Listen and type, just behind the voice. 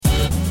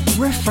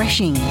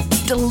refreshing,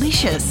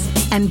 delicious,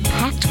 and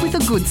packed with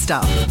the good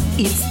stuff.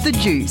 It's The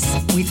Juice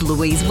with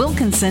Louise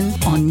Wilkinson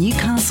on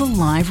Newcastle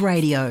Live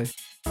Radio.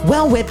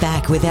 Well, we're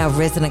back with our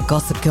resident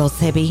gossip girl,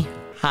 Sebbie.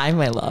 Hi,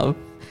 my love.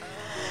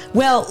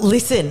 Well,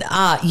 listen,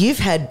 you've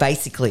had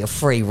basically a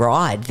free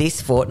ride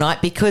this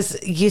fortnight because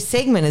your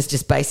segment has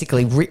just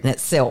basically written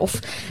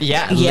itself.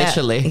 Yeah,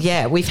 literally.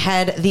 Yeah, we've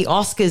had the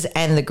Oscars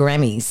and the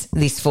Grammys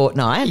this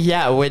fortnight.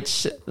 Yeah,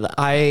 which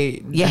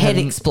Your head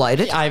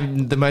exploded.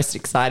 I'm the most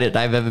excited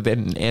I've ever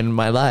been in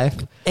my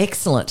life.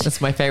 Excellent. It's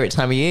my favourite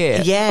time of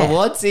year. Yeah.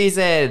 Award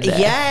season.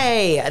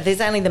 Yay. There's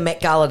only the Met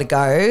Gala to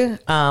go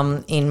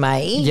in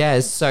May. Yeah,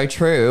 it's so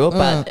true.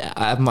 But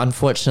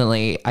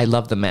unfortunately, I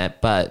love the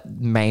Met, but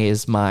May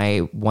is my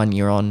 1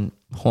 year on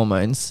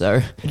hormones.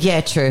 So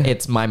yeah, true.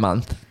 It's my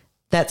month.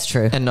 That's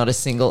true. And not a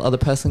single other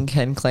person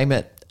can claim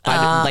it.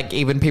 Like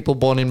even people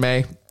born in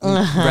May.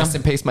 Rest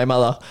in peace, my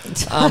mother.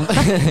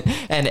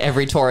 And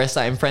every tourist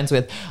I'm friends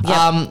with.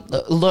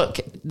 Yep. Look,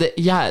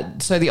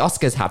 so the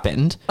Oscars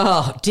happened.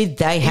 Oh, did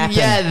they happen?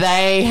 Yeah,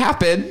 they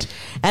happened.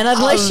 And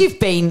unless you've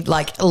been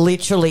like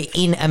literally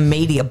in a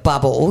media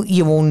bubble,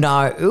 you will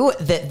know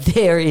that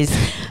there is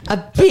a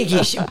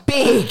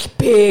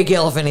big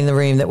elephant in the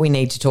room that we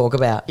need to talk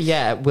about.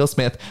 Yeah, Will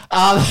Smith.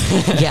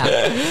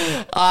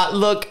 Yeah.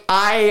 Look,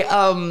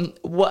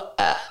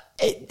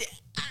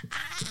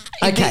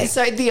 Okay.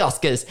 So the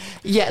Oscars.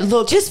 Yeah,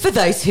 look. Just for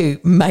those who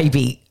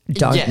maybe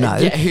don't know.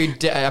 Yeah, who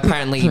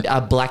apparently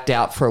blacked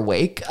out for a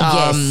week.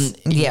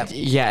 Yes.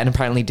 Yeah, and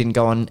apparently didn't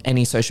go on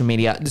any social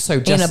media. So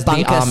just in a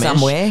bunker the Amish.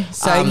 somewhere.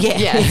 So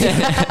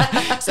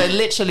yeah. So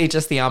literally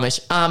just the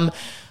Amish.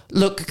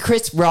 Look,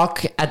 Chris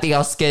Rock at the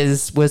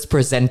Oscars was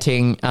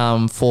presenting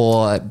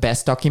for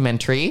Best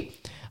Documentary.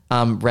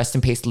 Rest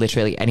in peace,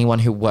 literally anyone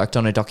who worked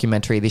on a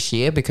documentary this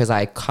year, because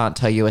I can't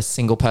tell you a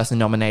single person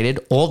nominated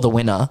or the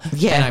winner.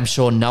 Yeah. And I'm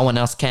sure no one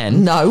else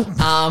can. No.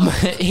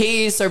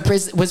 He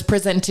was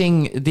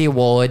presenting the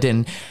award,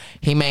 and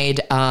he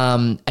made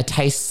a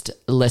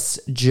tasteless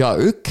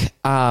joke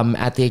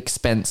at the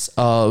expense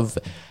of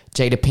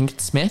Jada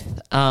Pinkett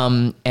Smith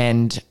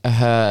and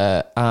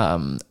her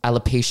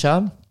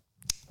alopecia,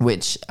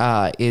 which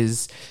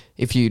is,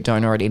 if you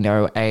don't already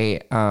know,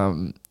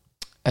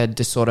 a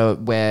disorder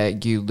where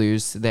you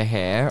lose the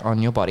hair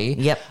on your body.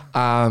 Yep.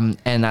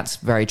 And that's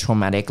very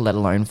traumatic, let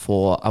alone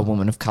for a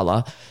woman of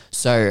color.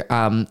 So,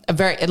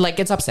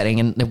 it's upsetting,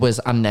 and it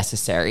was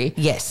unnecessary.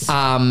 Yes.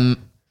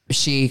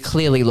 She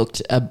clearly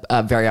looked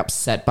very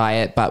upset by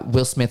it, but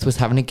Will Smith was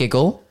having a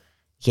giggle.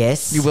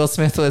 Yes. Will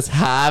Smith was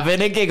having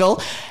a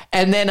giggle.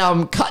 And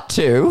then cut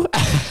to...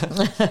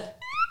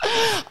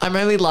 I'm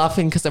only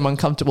laughing because I'm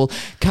uncomfortable.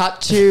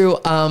 Cut to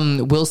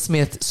Will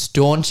Smith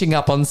staunching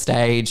up on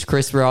stage,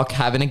 Chris Rock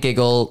having a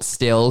giggle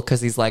still because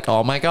he's like,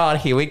 oh my God,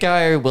 here we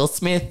go. Will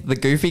Smith, the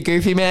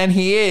goofy man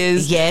he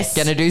is. Yes.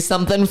 Gonna do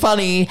something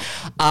funny.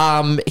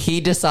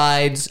 He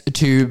decides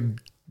to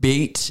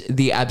beat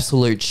the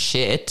absolute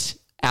shit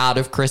out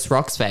of Chris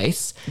Rock's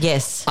face.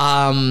 Yes.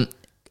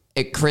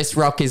 Chris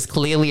Rock is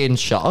clearly in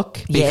shock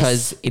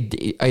because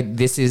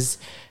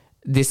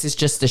this is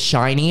just a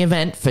shiny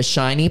event for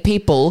shiny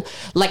people.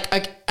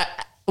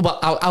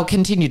 I'll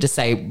continue to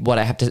say what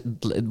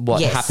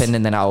happened,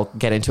 and then I'll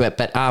get into it.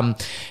 But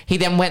he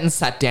then went and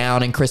sat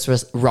down, and Chris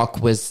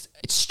Rock was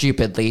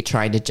stupidly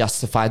trying to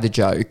justify the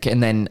joke,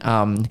 and then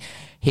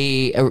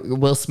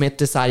Will Smith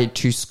decided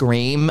to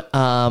scream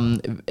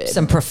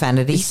some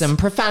profanities.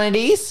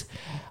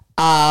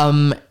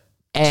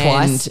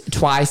 And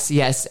twice,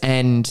 yes,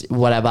 and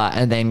whatever.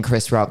 And then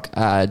Chris Rock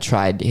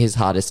tried his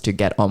hardest to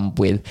get on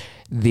with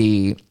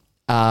the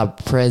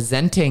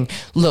presenting.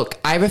 Look,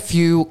 I have a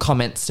few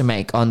comments to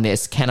make on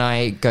this. Can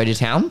I go to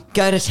town?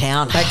 Go to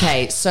town.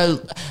 Okay,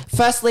 so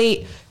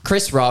firstly,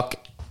 Chris Rock,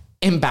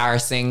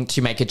 embarrassing to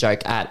make a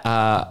joke at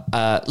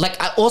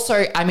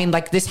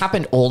this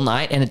happened all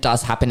night, and it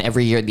does happen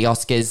every year at the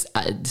Oscars.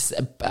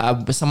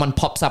 Someone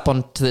pops up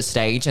onto the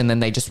stage and then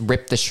they just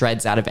rip the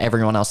shreds out of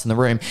everyone else in the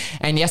room.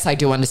 And yes, I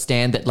do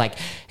understand that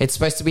it's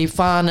supposed to be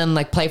fun and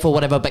playful,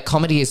 whatever, but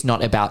comedy is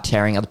not about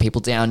tearing other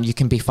people down. You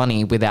can be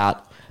funny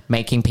without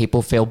making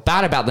people feel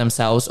bad about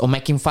themselves or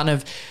making fun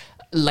of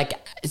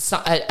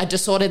a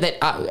disorder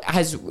that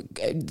has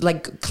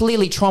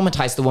clearly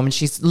traumatized the woman.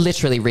 She's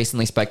literally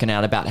recently spoken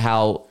out about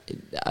how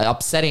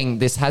upsetting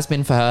this has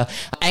been for her.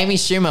 Amy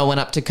Schumer went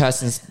up to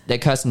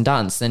Kirsten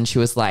Dunst and she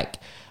was like,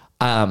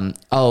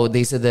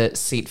 these are the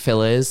seat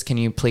fillers. Can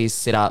you please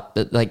sit up,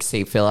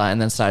 seat filler?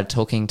 And then started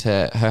talking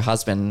to her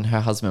husband.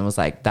 Her husband was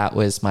like, that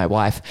was my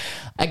wife.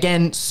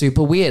 Again,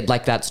 super weird.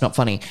 That's not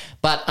funny.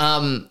 But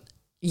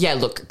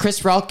look,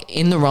 Chris Rock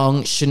in the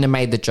wrong, shouldn't have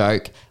made the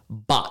joke,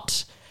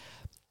 but...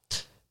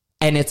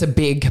 And it's a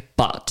big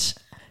but.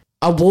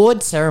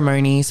 Award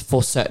ceremonies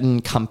for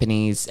certain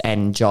companies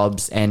and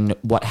jobs and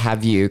what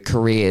have you,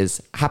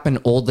 careers, happen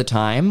all the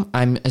time.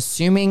 I'm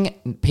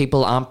assuming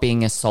people aren't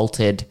being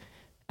assaulted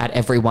at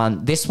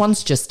everyone. This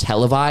one's just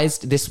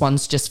televised. This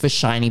one's just for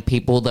shiny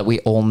people that we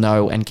all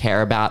know and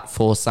care about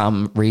for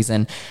some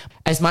reason.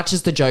 As much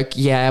as the joke,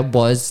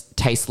 was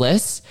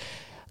tasteless,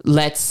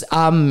 let's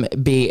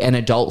be an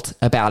adult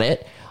about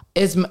it.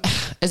 As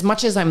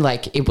much as I'm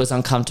like, it was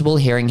uncomfortable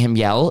hearing him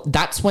yell,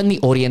 that's when the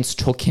audience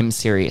took him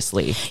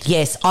seriously.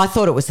 Yes, I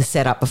thought it was a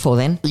setup before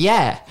then.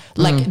 Yeah.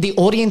 Like the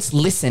audience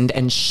listened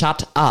and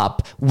shut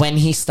up when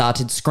he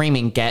started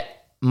screaming, "Get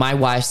my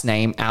wife's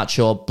name out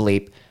your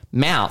bleep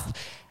mouth."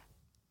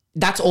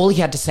 That's all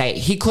he had to say.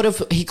 He could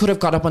have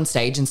got up on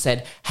stage and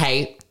said,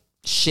 "Hey,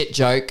 shit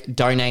joke,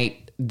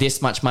 donate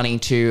this much money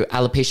to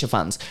alopecia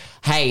funds.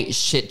 Hey,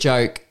 shit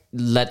joke,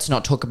 let's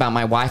not talk about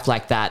my wife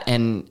like that."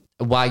 And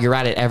while you're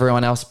at it,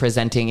 everyone else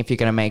presenting, if you're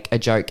going to make a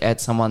joke at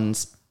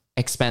someone's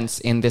expense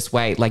in this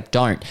way, like,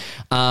 don't.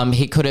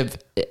 He could have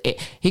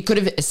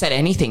said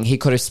anything. He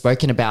could have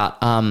spoken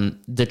about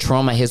the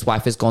trauma his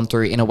wife has gone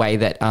through in a way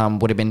that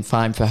would have been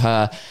fine for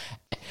her.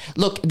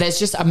 Look, there's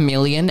just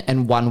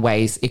 1,000,001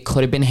 ways it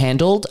could have been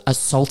handled.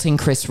 Assaulting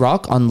Chris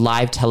Rock on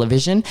live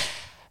television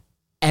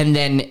and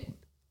then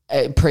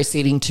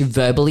proceeding to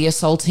verbally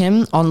assault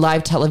him on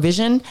live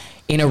television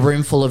in a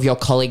room full of your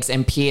colleagues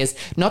and peers,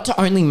 not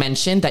to only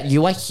mention that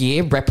you are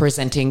here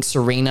representing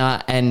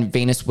Serena and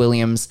Venus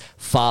Williams'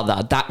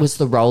 father. That was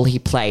the role he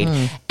played.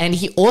 And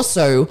he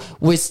also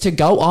was to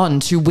go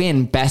on to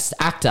win Best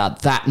Actor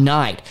that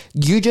night.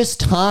 You just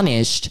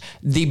tarnished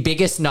the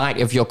biggest night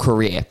of your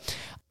career.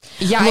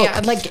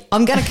 Yeah, Look,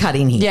 I'm going to cut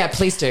in here. Yeah,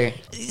 please do.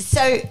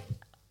 So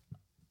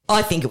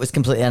I think it was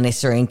completely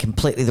unnecessary and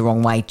completely the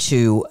wrong way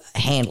to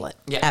handle it.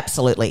 Yeah.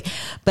 Absolutely.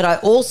 But I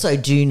also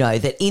do know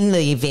that in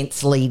the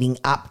events leading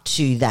up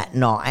to that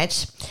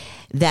night,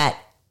 that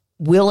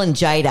Will and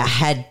Jada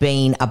had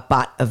been a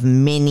butt of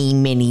many,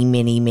 many,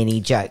 many,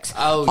 many jokes.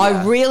 Oh, yeah.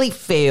 I really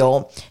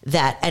feel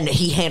that, and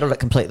he handled it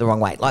completely the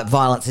wrong way. Like,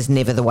 violence is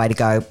never the way to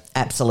go.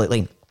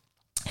 Absolutely.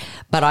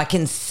 But I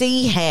can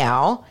see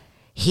how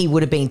he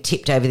would have been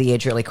tipped over the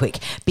edge really quick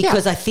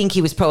because I think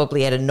he was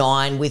probably at a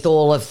 9 with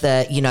all of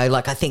the,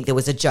 like, I think there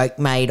was a joke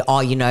made,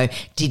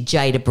 did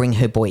Jada bring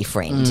her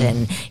boyfriend?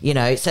 And,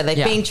 so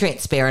they've been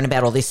transparent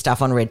about all this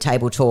stuff on Red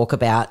Table Talk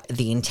about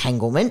the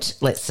entanglement,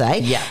 let's say.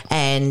 Yeah.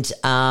 And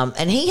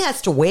he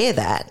has to wear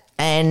that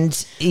and,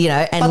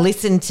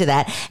 listen to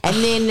that. And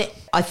then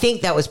I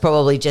think that was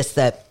probably just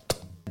that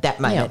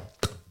moment.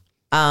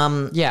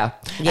 Yeah.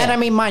 And I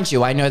mean, mind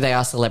you, I know they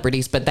are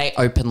celebrities, but they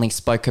openly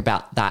spoke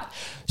about that.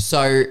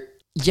 So,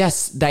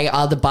 yes, they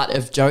are the butt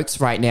of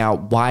jokes right now.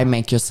 Why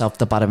make yourself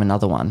the butt of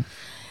another one?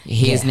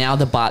 He is now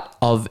the butt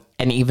of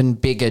an even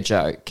bigger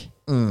joke.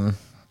 And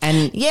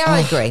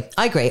I agree.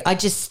 I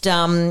just,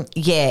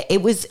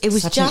 it was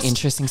such just an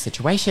interesting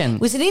situation.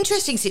 It was an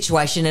interesting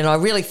situation, and I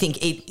really think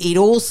it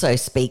also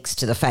speaks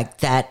to the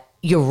fact that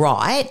you're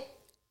right.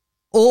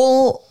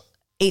 All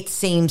it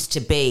seems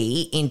to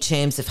be in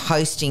terms of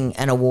hosting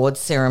an awards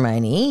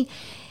ceremony,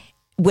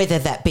 whether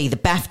that be the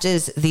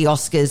BAFTAs, the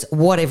Oscars,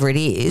 whatever it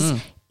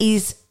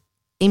is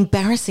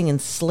embarrassing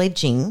and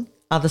sledging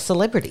other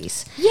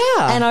celebrities.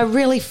 Yeah. And I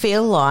really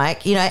feel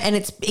like, and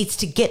it's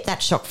to get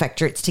that shock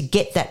factor, it's to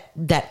get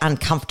that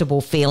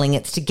uncomfortable feeling,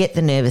 it's to get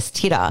the nervous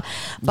titter.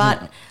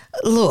 But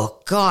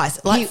look, guys,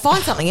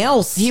 find something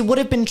else. He would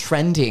have been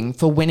trending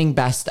for winning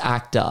Best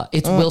Actor.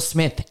 It's Will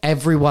Smith.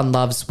 Everyone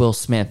loves Will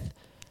Smith.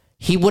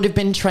 He would have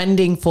been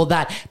trending for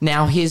that.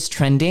 Now he's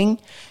trending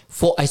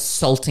for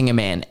assaulting a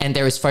man. And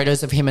there is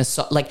photos of him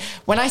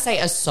when I say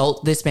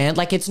assault this man,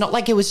 it's not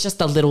like it was just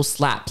a little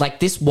slap.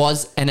 This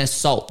was an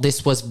assault.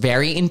 This was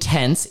very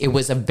intense. It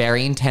was a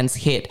very intense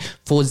hit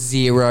for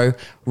zero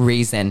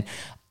reason.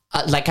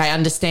 I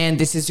understand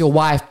this is your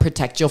wife,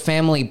 protect your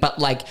family, but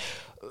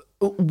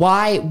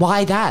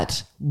why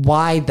that?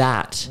 Why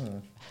that?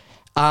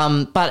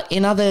 But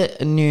in other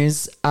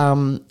news,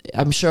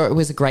 I'm sure it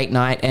was a great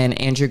night,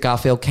 and Andrew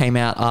Garfield came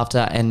out after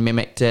and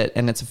mimicked it,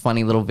 and it's a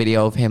funny little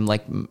video of him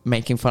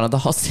making fun of the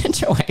whole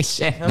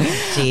situation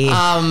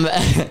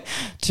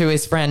to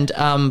his friend.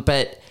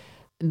 But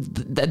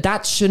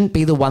that shouldn't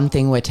be the one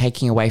thing we're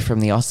taking away from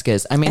the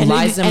Oscars. I mean,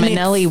 Liza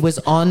Minnelli was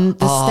on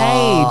the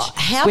stage.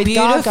 How with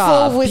beautiful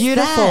Gaga. was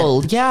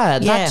beautiful. that? Yeah,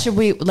 that should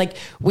be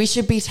we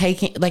should be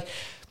taking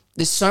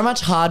there's so much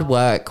hard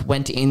work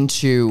went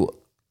into.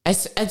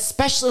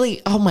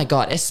 Especially, oh my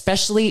God,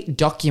 especially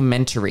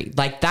documentary.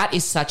 That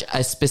is such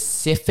a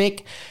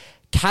specific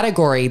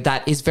category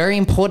that is very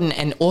important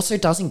and also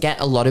doesn't get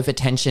a lot of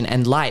attention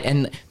and light.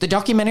 And the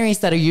documentaries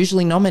that are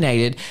usually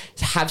nominated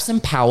have some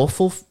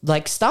powerful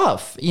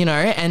stuff, and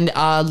and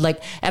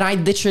I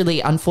literally,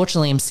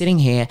 unfortunately, am sitting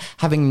here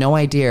having no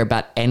idea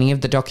about any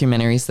of the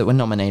documentaries that were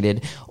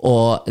nominated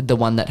or the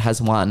one that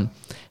has won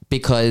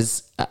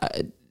because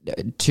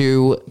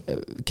two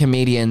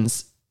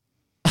comedians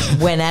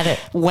went at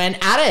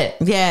it.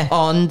 Yeah.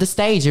 On the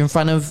stage in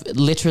front of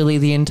literally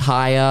the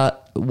entire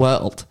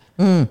world.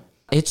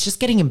 It's just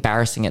getting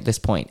embarrassing at this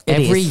point.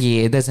 Every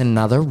year there's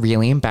another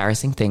really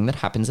embarrassing thing that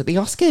happens at the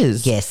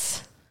Oscars.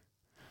 Yes.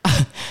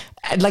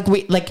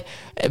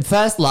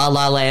 First La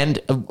La Land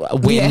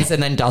wins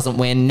and then doesn't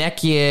win.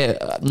 Next year,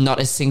 not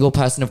a single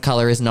person of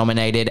color is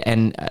nominated,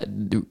 and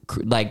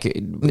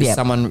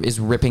someone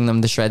is ripping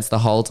them to shreds the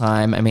whole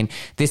time. I mean,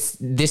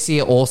 this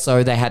year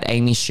also they had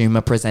Amy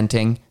Schumer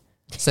presenting.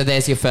 So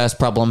there's your first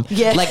problem.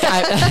 Yeah. Like,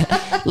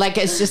 like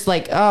it's just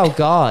like, oh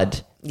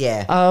God.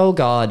 Yeah. Oh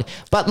God.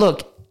 But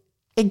look,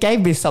 it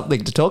gave me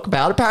something to talk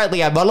about.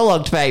 Apparently, I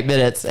monologued for 8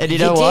 minutes, and you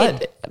know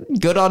what?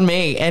 Good on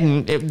me.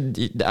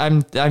 And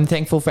I'm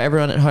thankful for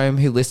everyone at home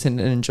who listened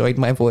and enjoyed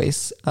my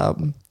voice.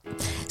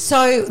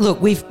 So look,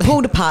 we've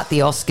pulled apart the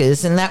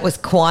Oscars, and that was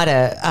quite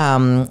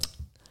a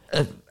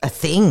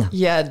thing.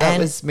 Yeah, that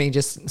was me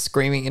just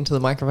screaming into the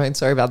microphone.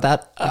 Sorry about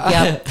that.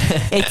 Yeah,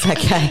 it's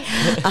okay.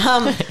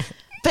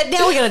 But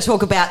now we're going to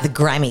talk about the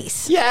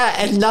Grammys. Yeah,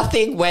 and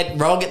nothing went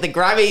wrong at the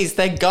Grammys.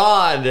 Thank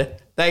God.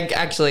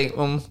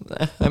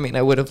 I mean,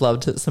 I would have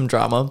loved some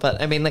drama,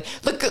 but I mean, like,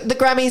 look, the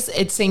Grammys,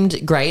 it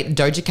seemed great.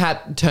 Doja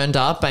Cat turned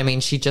up. I mean,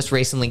 she just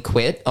recently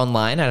quit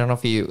online. I don't know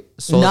if you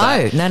saw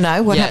that.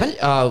 No. What happened?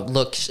 Oh,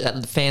 look,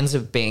 fans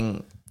of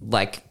being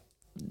like,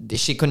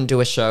 she couldn't do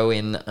a show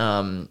in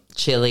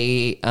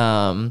Chile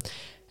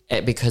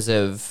because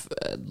of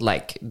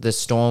like the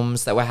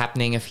storms that were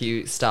happening. A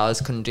few stars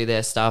couldn't do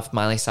their stuff.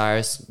 Miley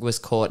Cyrus was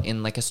caught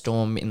in like a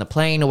storm in the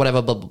plane or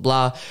whatever, blah, blah,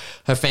 blah.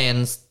 Her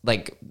fans,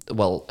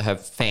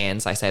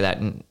 I say that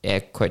in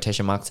air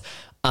quotation marks,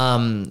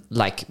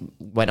 like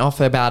went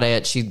off about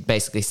it. She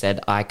basically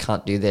said, I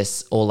can't do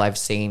this. All I've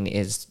seen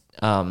is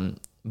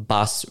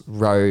bus,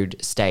 road,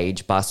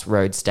 stage.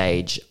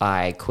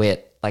 I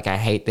quit. Like, I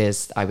hate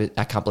this. I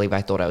can't believe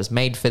I thought I was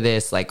made for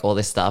this. Like, all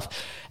this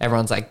stuff.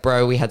 Everyone's like,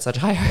 bro, we had such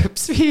high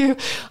hopes for you.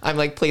 I'm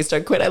like, please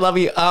don't quit. I love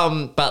you.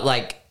 But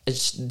like,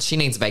 she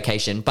needs a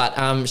vacation.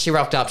 But she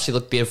rocked up. She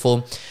looked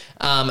beautiful.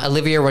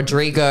 Olivia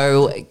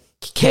Rodrigo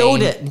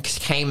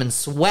came and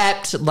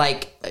swept.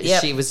 Like,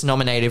 she was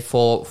nominated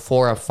for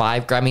 4 or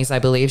 5 Grammys, I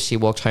believe. She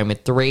walked home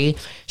with 3.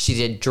 She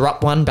did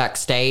drop one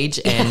backstage,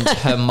 and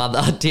her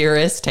mother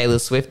dearest, Taylor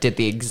Swift, did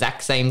the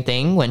exact same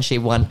thing when she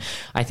won,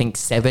 I think,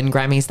 7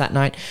 Grammys that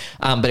night.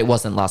 But it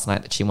wasn't last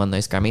night that she won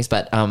those Grammys.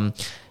 But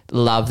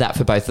love that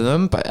for both of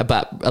them.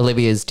 But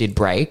Olivia's did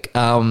break.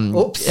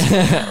 Oops.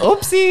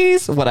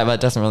 Oopsies. Whatever.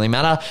 It doesn't really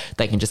matter.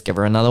 They can just give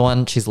her another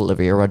one. She's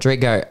Olivia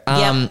Rodrigo.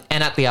 And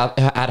at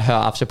her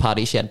after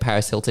party, she had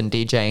Paris Hilton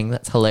DJing.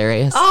 That's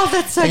hilarious. Oh,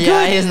 that's so good.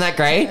 Yeah, isn't that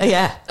great?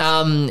 Yeah.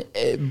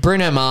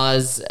 Bruno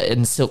Mars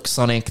and Silk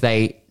Sonic,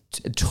 they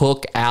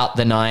took out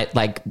the night.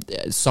 Like,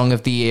 Song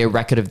of the Year,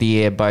 Record of the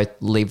Year, both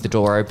leave the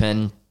door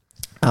open.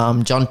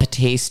 John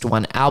Batiste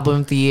won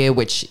Album of the Year,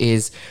 which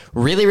is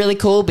really, really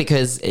cool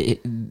because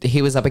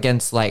he was up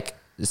against like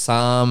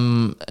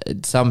some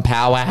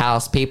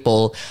powerhouse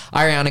people.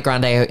 Ariana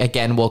Grande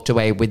again walked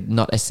away with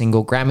not a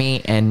single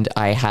Grammy, and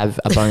I have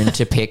a bone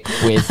to pick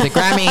with the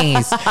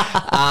Grammys.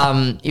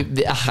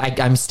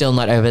 I'm still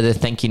not over the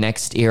Thank You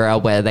Next era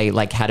where they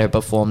like had her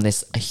perform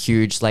this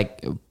huge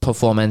like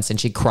performance, and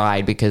she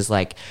cried because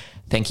like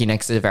Thank You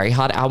Next is a very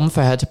hard album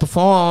for her to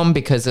perform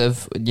because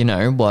of, you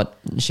know, what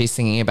she's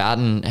singing about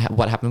and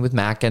what happened with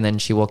Mac. And then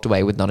she walked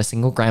away with not a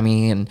single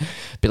Grammy, and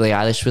Billie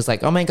Eilish was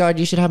like, oh my God,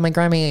 you should have my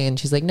Grammy. And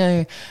she's like,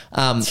 no,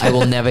 I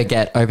will never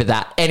get over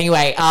that.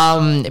 Anyway,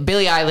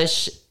 Billie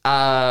Eilish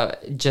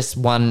just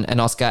won an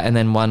Oscar and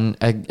then won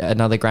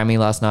another Grammy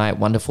last night.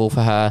 Wonderful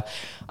for her.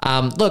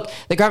 Look,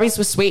 the Grammys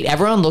were sweet.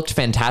 Everyone looked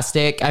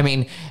fantastic. I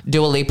mean,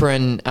 Dua Lipa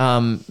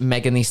and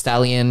Megan Thee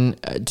Stallion,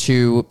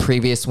 2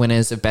 previous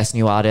winners of Best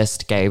New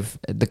Artist, gave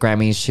the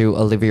Grammys to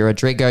Olivia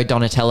Rodrigo.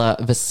 Donatella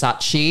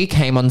Versace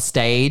came on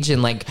stage,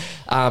 and like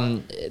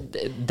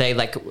they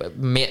like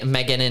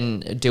Megan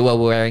and Dua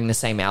were wearing the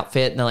same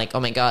outfit, and they're like, oh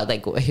my God,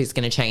 like who's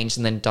gonna change?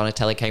 And then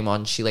Donatella came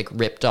on. She like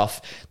ripped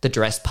off the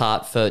dress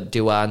part for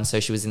Dua, and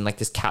so she was in like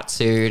this cat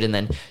suit, and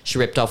then she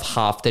ripped off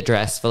half the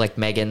dress for like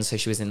Megan, so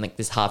she was in like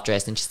this half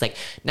dress, and she's like,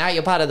 now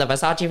you're part of the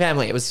Versace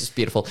family. It was just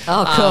beautiful.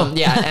 Oh, cool.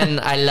 Yeah, and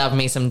I love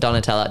me some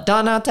Donatella.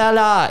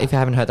 Donatella! If you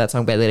haven't heard that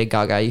song by Lady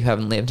Gaga, you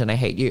haven't lived and I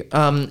hate you.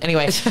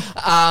 Anyway,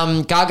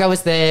 Gaga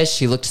was there.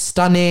 She looked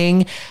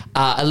stunning.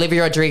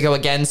 Olivia Rodrigo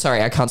again.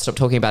 Sorry, I can't stop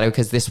talking about it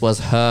because this was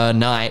her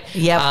night.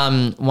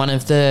 Yep. One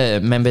of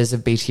the members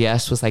of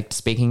BTS was like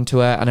speaking to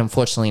her, and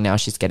unfortunately now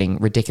she's getting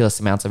ridiculous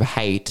amounts of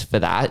hate for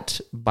that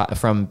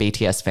from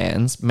BTS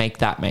fans. Make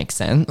that make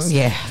sense.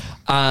 Yeah.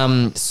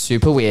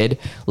 Super weird.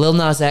 Lil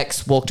Nas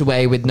X walked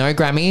away with no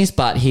Grammys,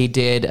 but he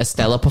did a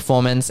stellar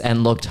performance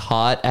and looked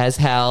hot as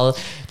hell.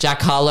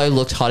 Jack Harlow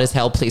looked hot as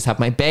hell. Please have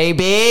my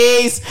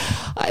babies.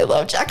 I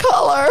love Jack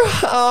Harlow.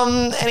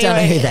 Anyway, Don't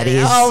know who that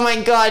is. Oh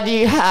my God,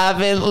 you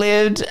haven't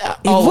lived.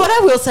 Oh. What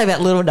I will say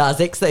about Lil Nas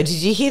X though, did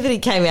you hear that he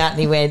came out and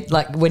he went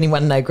like when he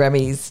won no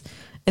Grammys,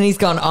 and he's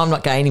gone, oh, I'm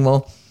not gay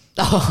anymore.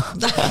 Oh.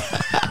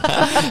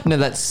 No,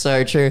 that's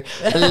so true.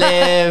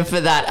 Live for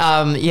that.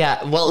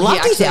 Yeah. Well, love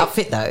his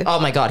outfit though. Oh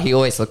my God, he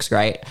always looks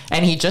great.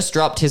 And he just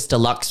dropped his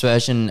deluxe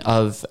version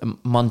of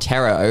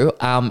Montero.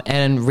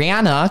 And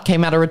Rihanna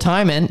came out of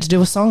retirement to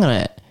do a song on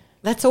it.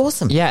 That's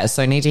awesome. Yeah,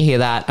 so need to hear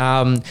that.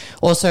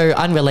 Also,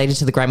 unrelated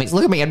to the Grammys,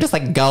 look at me, I'm just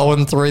like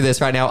going through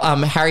this right now.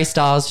 Harry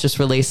Styles just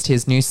released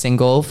his new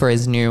single for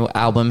his new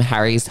album,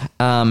 Harry's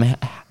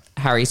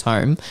Harry's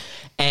home.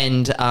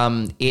 And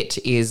it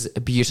is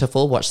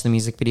beautiful. Watch the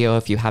music video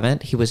if you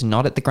haven't. He was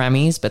not at the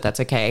Grammys, but that's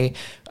okay.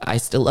 I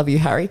still love you,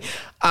 Harry.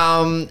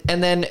 And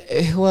then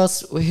who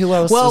else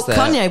was there?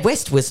 Kanye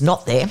West was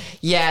not there.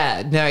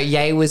 Yeah, no,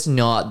 Ye was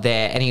not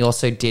there. And he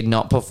also did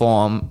not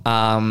perform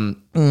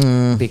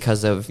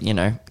because of,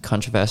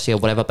 controversy or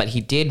whatever. But he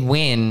did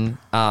win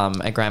a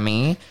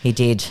Grammy. He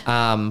did.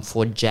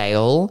 For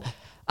Jail.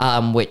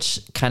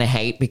 Which kind of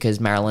hate because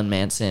Marilyn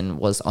Manson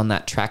was on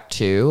that track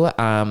too.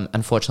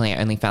 Unfortunately, I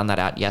only found that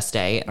out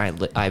yesterday,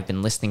 and I've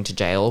been listening to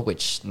Jail,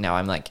 which now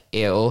I'm like,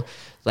 ew,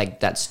 like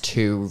that's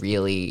two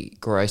really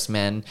gross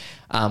men.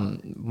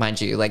 Mind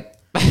you, like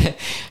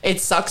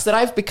it sucks that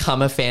I've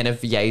become a fan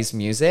of Ye's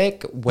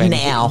music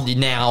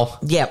now,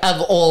 yep, of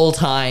all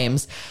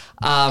times.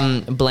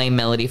 Blame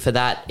Melody for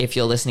that. If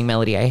you're listening,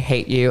 Melody, I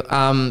hate you.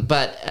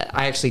 But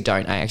I actually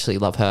don't. I actually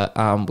love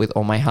her with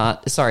all my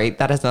heart. Sorry,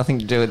 that has nothing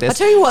to do with this. I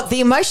tell you what, the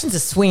emotions are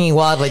swinging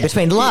wildly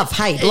between love,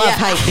 hate,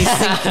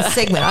 this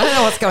segment. I don't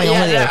know what's going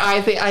on with you.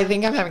 I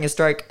think I'm having a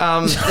stroke.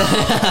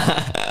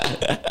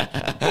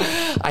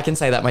 I can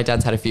say that my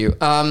dad's had a few.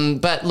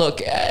 But look,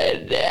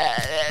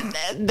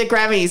 the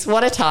Grammys,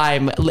 what a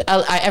time.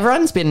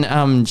 Everyone's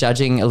been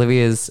judging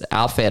Olivia's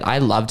outfit. I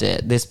loved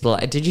it.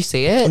 Did you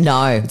see it?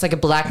 No. It's like a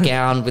black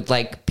gown with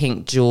like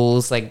pink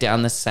jewels like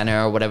down the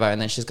center or whatever,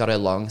 and then she's got her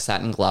long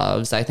satin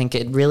gloves. I think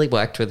it really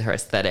worked with her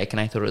aesthetic, and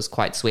I thought it was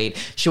quite sweet.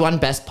 She won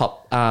Best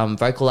Pop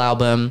Vocal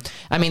Album.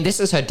 I mean, this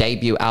is her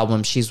debut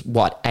album. She's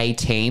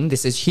 18?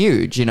 This is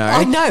huge,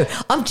 I know.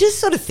 I'm just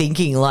sort of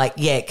thinking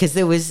because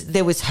there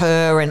was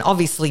her, and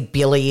obviously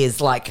Billy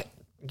is like,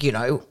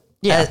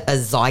 a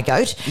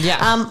zygote.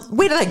 Yeah.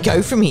 Where do they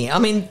go from here? I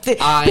mean,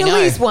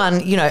 Billy's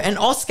won, an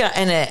Oscar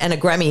and a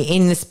Grammy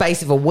in the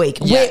space of a week.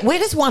 Yeah. Where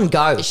does one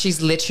go?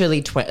 She's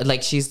literally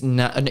is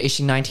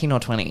she 19 or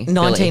 20? 19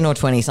 Billy? or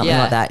 20, something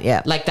like that.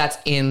 Yeah. Like that's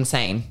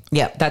insane.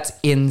 Yeah. That's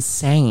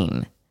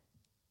insane.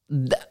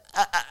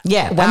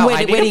 Yeah. Wow,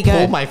 where do you go?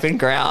 Pull my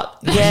finger out.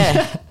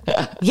 Yeah.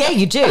 Yeah,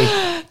 you do.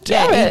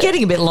 You're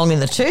getting a bit long in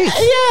the tooth.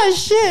 Yeah,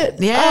 shit.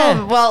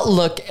 Yeah. Well,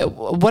 look,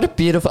 what a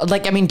beautiful...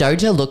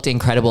 Doja looked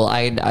incredible.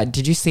 I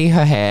did you see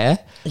her hair?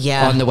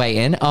 Yeah. On the way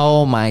in?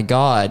 Oh, my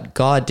God.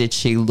 God, did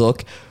she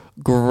look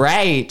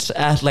great.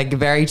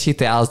 Very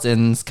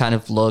 2000s kind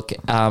of look.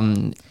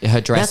 Her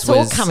dress That's was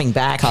all coming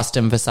back.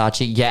 Custom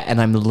Versace. Yeah, and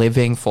I'm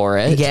living for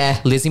it. Yeah.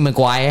 Lizzie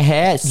McGuire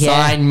hair.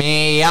 Yeah. Sign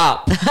me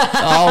up.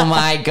 Oh,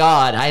 my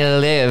God. I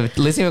lived.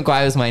 Lizzie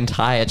McGuire was my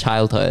entire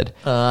childhood.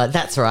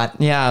 That's right.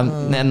 Yeah,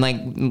 and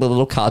the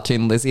little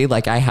cartoon Lizzie,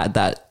 I had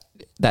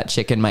that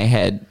chick in my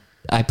head.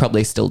 I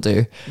probably still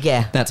do.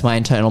 Yeah. That's my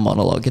internal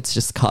monologue. It's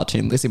just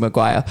cartoon Lizzie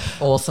McGuire.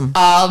 Awesome.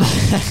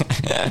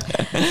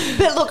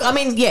 But look, I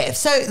mean, yeah.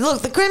 So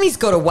look, the Grammys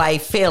got away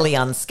fairly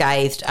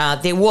unscathed.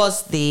 There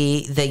was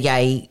the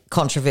Ye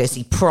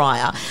controversy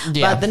prior,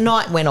 but the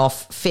night went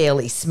off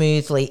fairly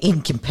smoothly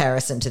in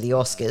comparison to the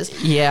Oscars.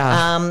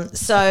 Yeah.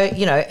 So,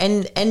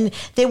 and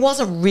there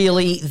wasn't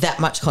really that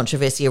much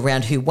controversy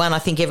around who won. I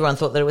think everyone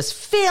thought that it was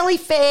fairly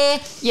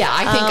fair. Yeah,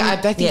 I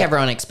think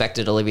everyone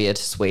expected Olivia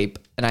to sweep,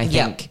 and I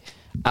think.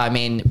 I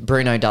mean,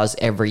 Bruno does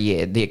every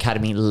year. The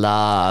Academy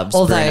loves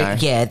Bruno.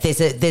 Yeah,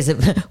 there's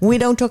a. We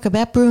don't talk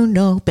about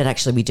Bruno, but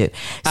actually we do.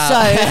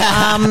 But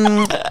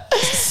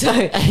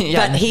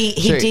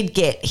he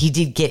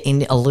did get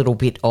in a little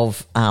bit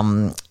of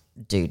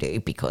doo-doo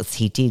because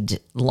he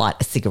did light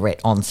a cigarette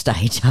on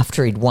stage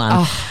after he'd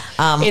won.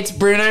 It's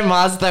Bruno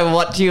Mars, though.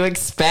 What do you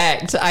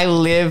expect? I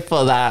live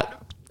for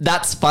that.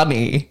 That's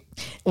funny.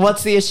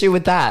 What's the issue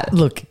with that?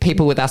 Look,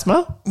 people with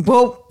asthma?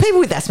 Well,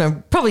 people with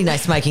asthma probably no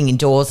smoking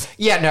indoors.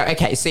 Yeah, no,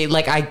 okay. See,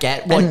 I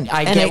get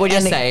what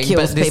you're saying,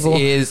 but this people.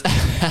 is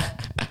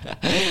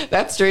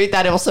that's true.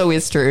 That also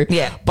is true.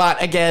 Yeah.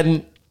 But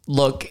again,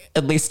 look,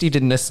 at least he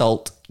didn't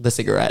assault the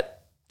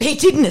cigarette. He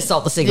didn't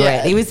assault the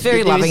cigarette. Yeah, he was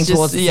very loving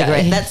towards the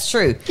cigarette. That's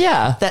true.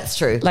 Yeah. That's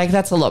true.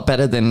 That's a lot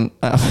better than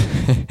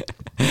the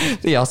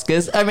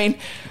Oscars. I mean,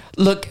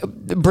 look,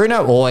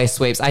 Bruno always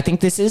sweeps. I think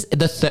this is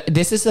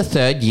the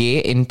third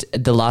year in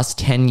the last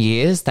 10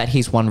 years that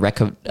he's won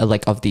record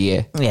of the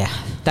year. Yeah.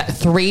 That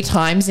 3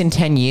 times in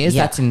 10 years,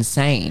 Yep. that's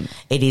insane.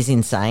 It is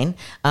insane.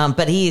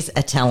 But he is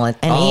a talent,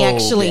 and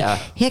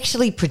he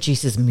actually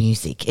produces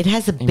music. It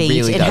has a beat,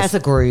 really it does. has a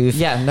groove.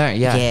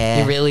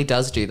 Yeah. He really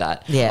does do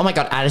that. Yeah. Oh my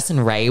God, Addison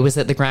Rae was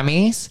at the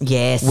Grammys.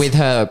 Yes. With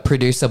her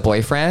producer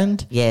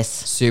boyfriend. Yes.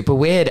 Super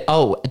weird.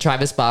 Oh,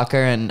 Travis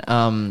Barker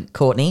and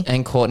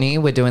Courtney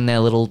were doing their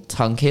little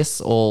tongue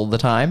kiss all the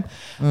time.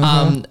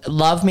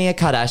 Love me a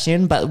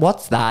Kardashian, but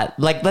what's that?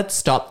 let's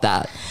stop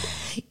that.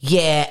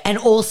 Yeah, and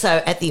also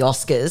at the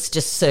Oscars,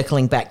 just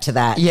circling back to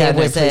that, Yeah,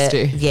 there was please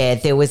do.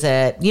 there was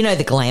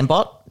the glam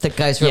bot that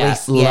goes really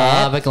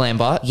Love a glam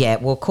bot. Yeah,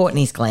 well,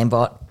 Courtney's glam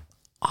bot,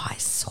 I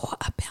saw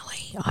a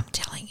belly, I'm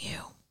telling you.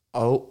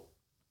 Oh.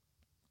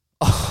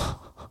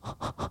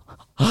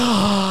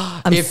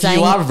 If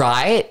you are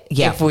right,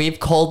 Yeah. if we've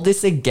called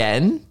this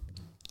again,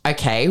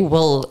 okay,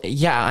 well,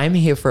 yeah, I'm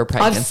here for a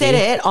pregnancy. I've said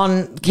it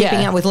on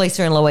Keeping Up with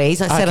Lisa and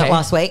Louise. I said it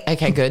last week.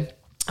 Okay, good.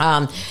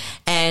 And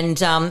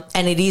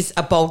it is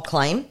a bold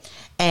claim.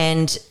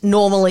 And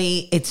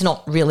normally it's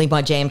not really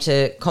my jam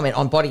to comment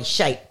on body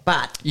shape,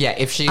 but Yeah,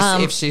 if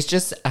she's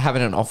just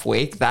having an off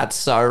week, that's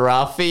so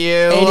rough for you.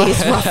 it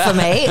is rough for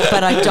me.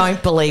 But I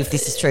don't believe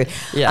this is true.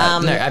 Yeah,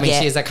 no, I mean,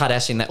 she is a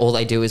Kardashian that all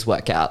they do is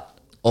work out.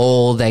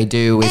 All they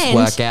do is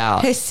work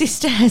out. Her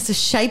sister has a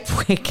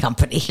shapewear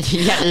company.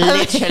 Yeah,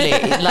 literally.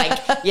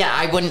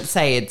 I wouldn't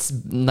say it's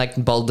like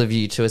bold of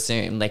you to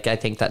assume. Like, I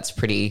think that's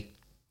pretty.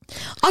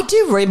 I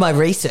do read my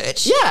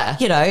research. Yeah,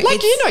 you know,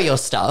 like you know your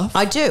stuff.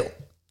 I do.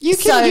 You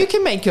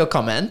can make your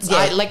comments.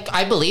 Yeah.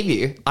 I believe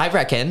you. I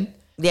reckon.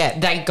 Yeah.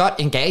 They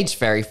got engaged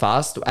very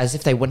fast, as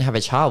if they wouldn't have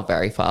a child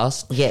very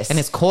fast. Yes. And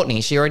it's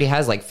Courtney. She already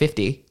has like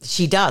 50.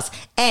 She does.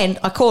 And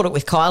I called it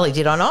with Kylie,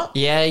 did I not?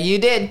 Yeah, you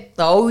did.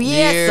 Oh,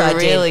 yes, I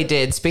did. You really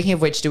did. Speaking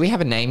of which, do we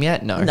have a name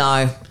yet? No.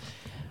 No.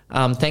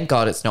 Thank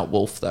God it's not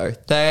Wolf, though.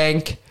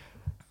 Thank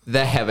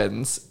the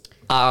heavens.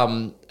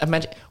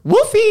 Imagine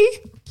Wolfie.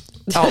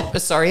 Oh,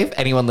 sorry if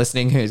anyone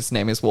listening whose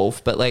name is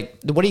Wolf, but like,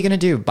 what are you going to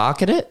do?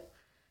 Bark at it?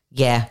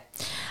 Yeah.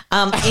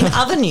 In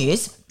other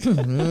news,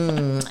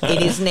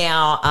 it is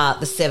now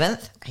the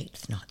 7th,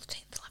 8th, 9th,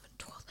 10th, 11th,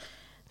 12th.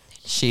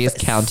 She is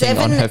counting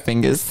on her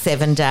fingers.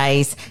 7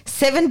 days.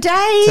 7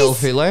 days. Till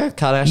Hulu,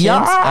 Kardashians.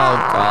 Yeah. Oh,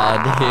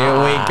 God. Here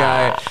we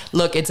go.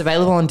 Look, it's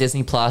available on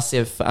Disney Plus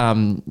if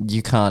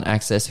you can't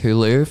access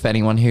Hulu. For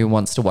anyone who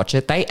wants to watch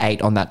it, they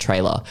ate on that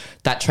trailer.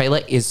 That trailer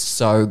is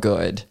so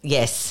good.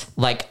 Yes.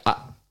 Like,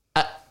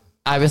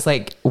 I was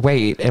like,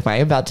 wait, am I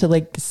about to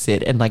like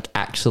sit and like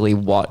actually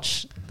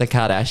watch the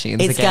Kardashians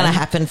It's again? going to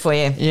happen for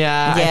you.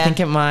 Yeah, I think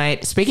it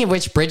might. Speaking of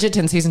which,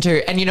 Bridgerton season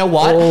 2. And you know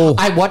what? Oh.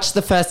 I watched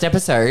the first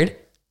episode.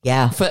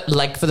 Yeah. For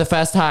the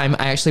first time,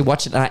 I actually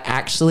watched it and I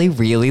actually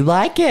really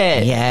like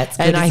it. Yeah, it's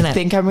good, and isn't I it?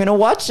 think I'm going to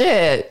watch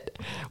it.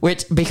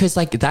 Because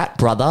like that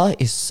brother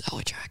is so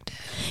attractive.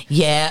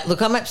 Yeah.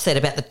 Look, I'm upset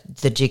about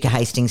the Duke of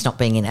Hastings not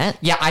being in it.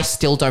 Yeah, I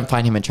still don't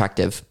find him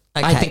attractive.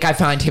 Okay. I think I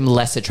find him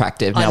less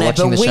attractive now I know,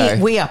 watching but the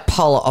show. we are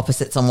polar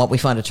opposites on what we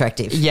find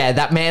attractive. Yeah,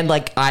 that man,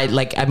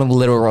 I'm a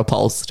little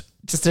repulsed.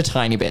 Just a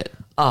tiny bit.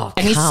 Oh,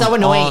 and he's come so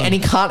annoying on. and he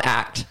can't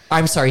act.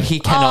 I'm sorry, he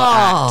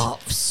cannot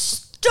act.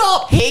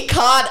 Stop. He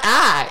can't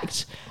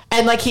act.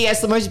 And like he has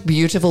the most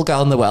beautiful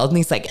girl in the world and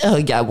he's like, oh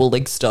yeah, we'll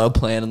like start a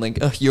plan and like,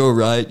 oh, you're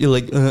right. You're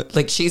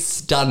like she's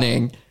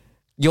stunning.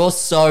 You're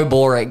so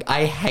boring.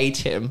 I hate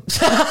him.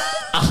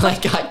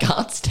 I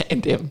can't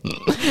stand him.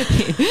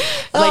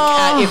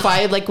 If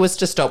I was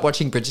to stop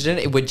watching Bridgerton,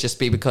 it would just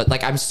be because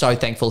I'm so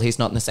thankful he's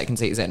not in the second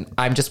season.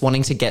 I'm just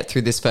wanting to get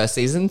through this first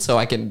season so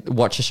I can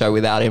watch a show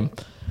without him.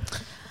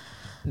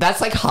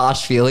 That's like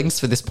harsh feelings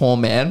for this poor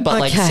man,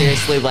 but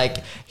seriously,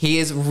 he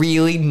is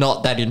really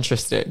not that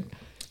interesting.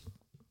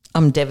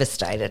 I'm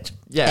devastated.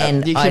 Yeah,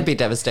 and you could be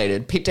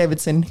devastated. Pete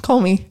Davidson,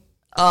 call me.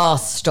 Oh,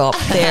 stop.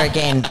 There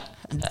again.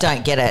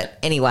 Don't get it.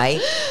 Anyway,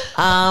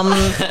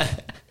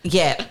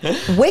 yeah,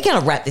 we're going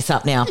to wrap this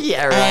up now.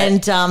 Yeah,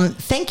 right. And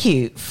thank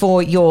you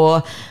for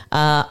your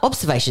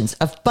observations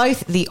of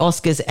both the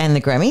Oscars and the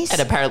Grammys. And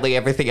apparently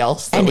everything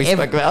else that we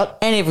spoke about.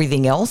 And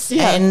everything else.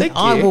 Yeah, and thank you.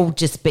 I will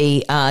just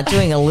be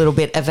doing a little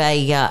bit of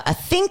a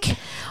think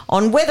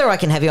on whether I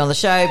can have you on the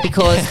show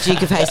because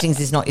Duke of Hastings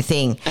is not your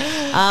thing.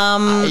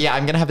 Yeah,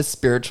 I'm going to have a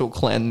spiritual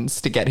cleanse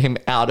to get him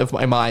out of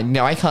my mind.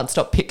 Now I can't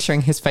stop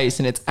picturing his face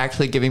and it's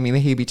actually giving me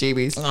the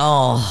heebie-jeebies.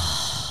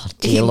 Oh,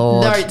 dear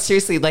Lord. No,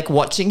 seriously,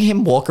 watching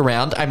him walk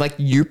around, I'm like,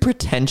 you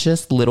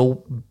pretentious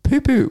little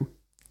poo-poo.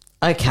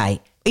 Okay.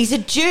 He's a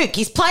Duke.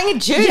 He's playing a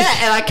Duke. Yeah,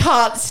 and I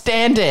can't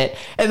stand it.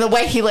 And the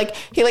way he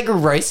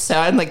roasts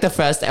her in the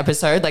first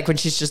episode, when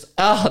she's just,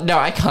 oh no,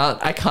 I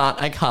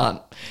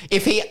can't.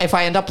 If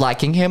I end up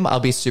liking him, I'll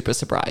be super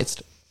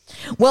surprised.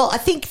 Well, I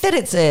think that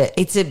it's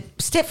a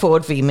step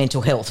forward for your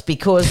mental health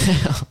because,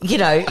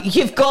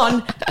 you've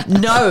gone,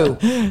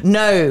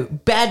 no,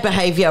 bad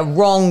behavior,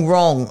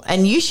 wrong.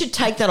 And you should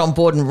take that on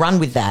board and run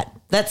with that.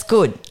 That's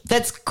good.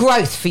 That's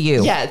growth for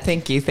you. Yeah,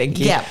 thank you.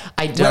 Yeah.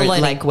 I don't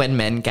like when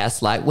men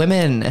gaslight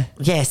women.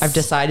 Yes. I've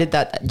decided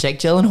that Jake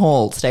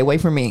Gyllenhaal, stay away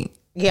from me.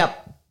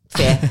 Yep.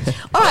 Fair.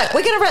 All right,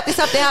 we're going to wrap this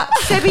up now.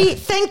 Sebbie,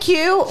 thank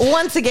you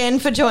once again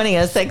for joining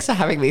us. Thanks for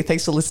having me.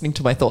 Thanks for listening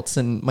to my thoughts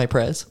and my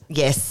prayers.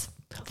 Yes,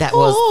 that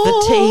was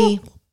the tea.